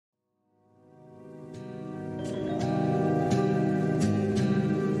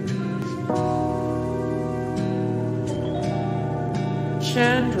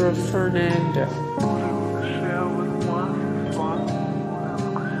Pedro Fernando,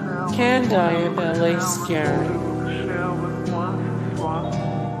 Candaya Beliscari,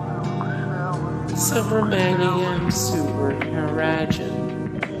 Subramaniam Subraharajan,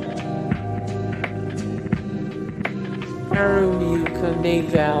 Arumukha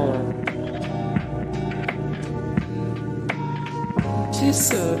Nevala,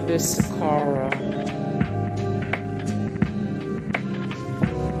 Tissa Bisakara,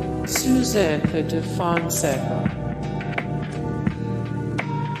 Suzanne de Fonseca,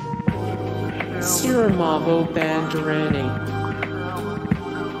 Siramavo Bandarani,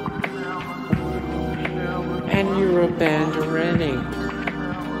 Anura Bandarani,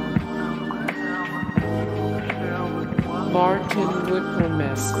 Martin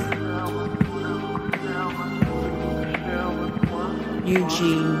Wickremesser,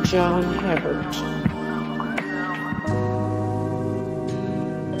 Eugene John Hebert,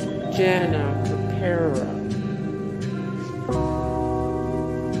 Jana Capera,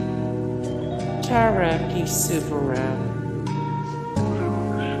 Taraki Sivaram,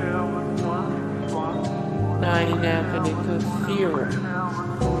 Nainakanika Thera,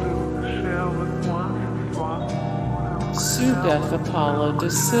 Subeth Apollo da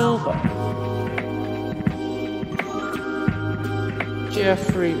Silva,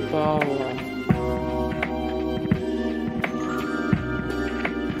 Jeffrey Bawa,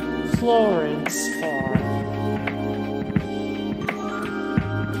 Florence Farr,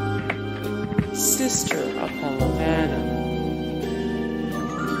 Sister Apollovana,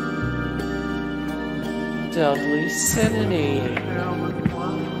 Dudley Senene,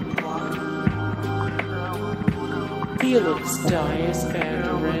 Felix Dias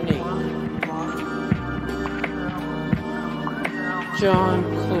Bandarani, John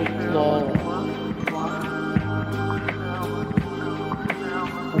Cope Lawler,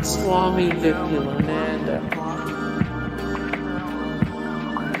 Swami Vipulananda,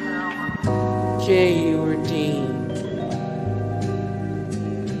 J. Urdeen,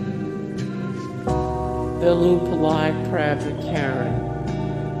 Velupalai Prabhakaran,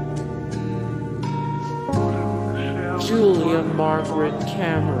 Julia Margaret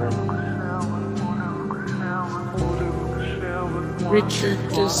Cameron, Richard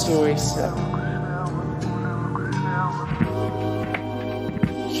de Zoysa,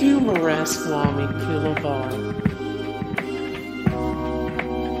 Kumaraswamy Pilavar,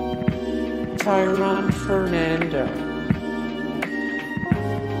 Tyron Fernando,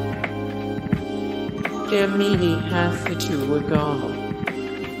 Gamini Hathitu Wagama,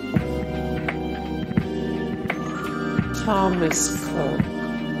 Thomas Coke,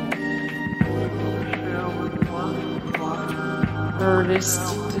 Ernest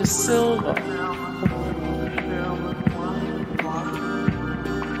de Silva,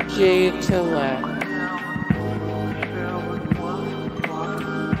 Jayatilak,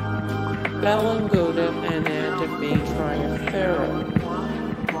 Balangoda Ananda Maitreya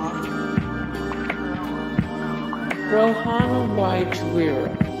Rohana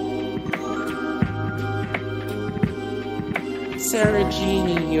Waijwira,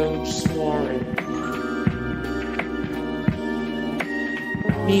 Sarojini Yogeswaran,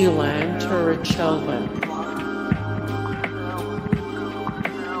 Milan Turachelvan,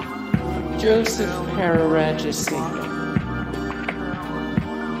 Joseph Pararajasinghe,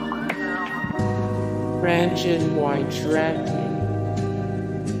 Ranjan Waijratni,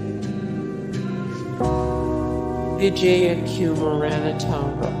 Vijaya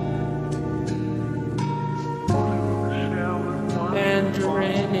Kumaranatunga,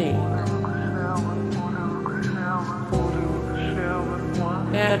 Bandarani,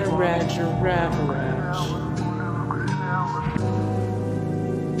 Nataraja Ravaraj,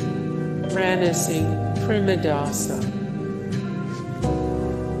 Ranasi Primadasa,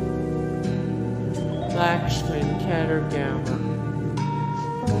 Lakshman Katargama,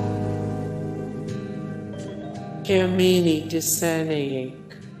 Kamini Desanayak,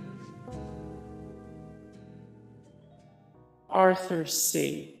 Arthur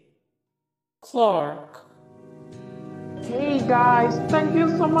C. Clark. Hey guys, thank you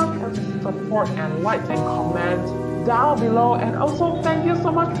so much for the support and likes and comments down below, and also thank you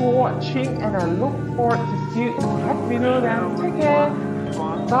so much for watching, and I look forward to see you in the next video. Then take care,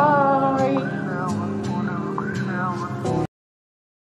 bye.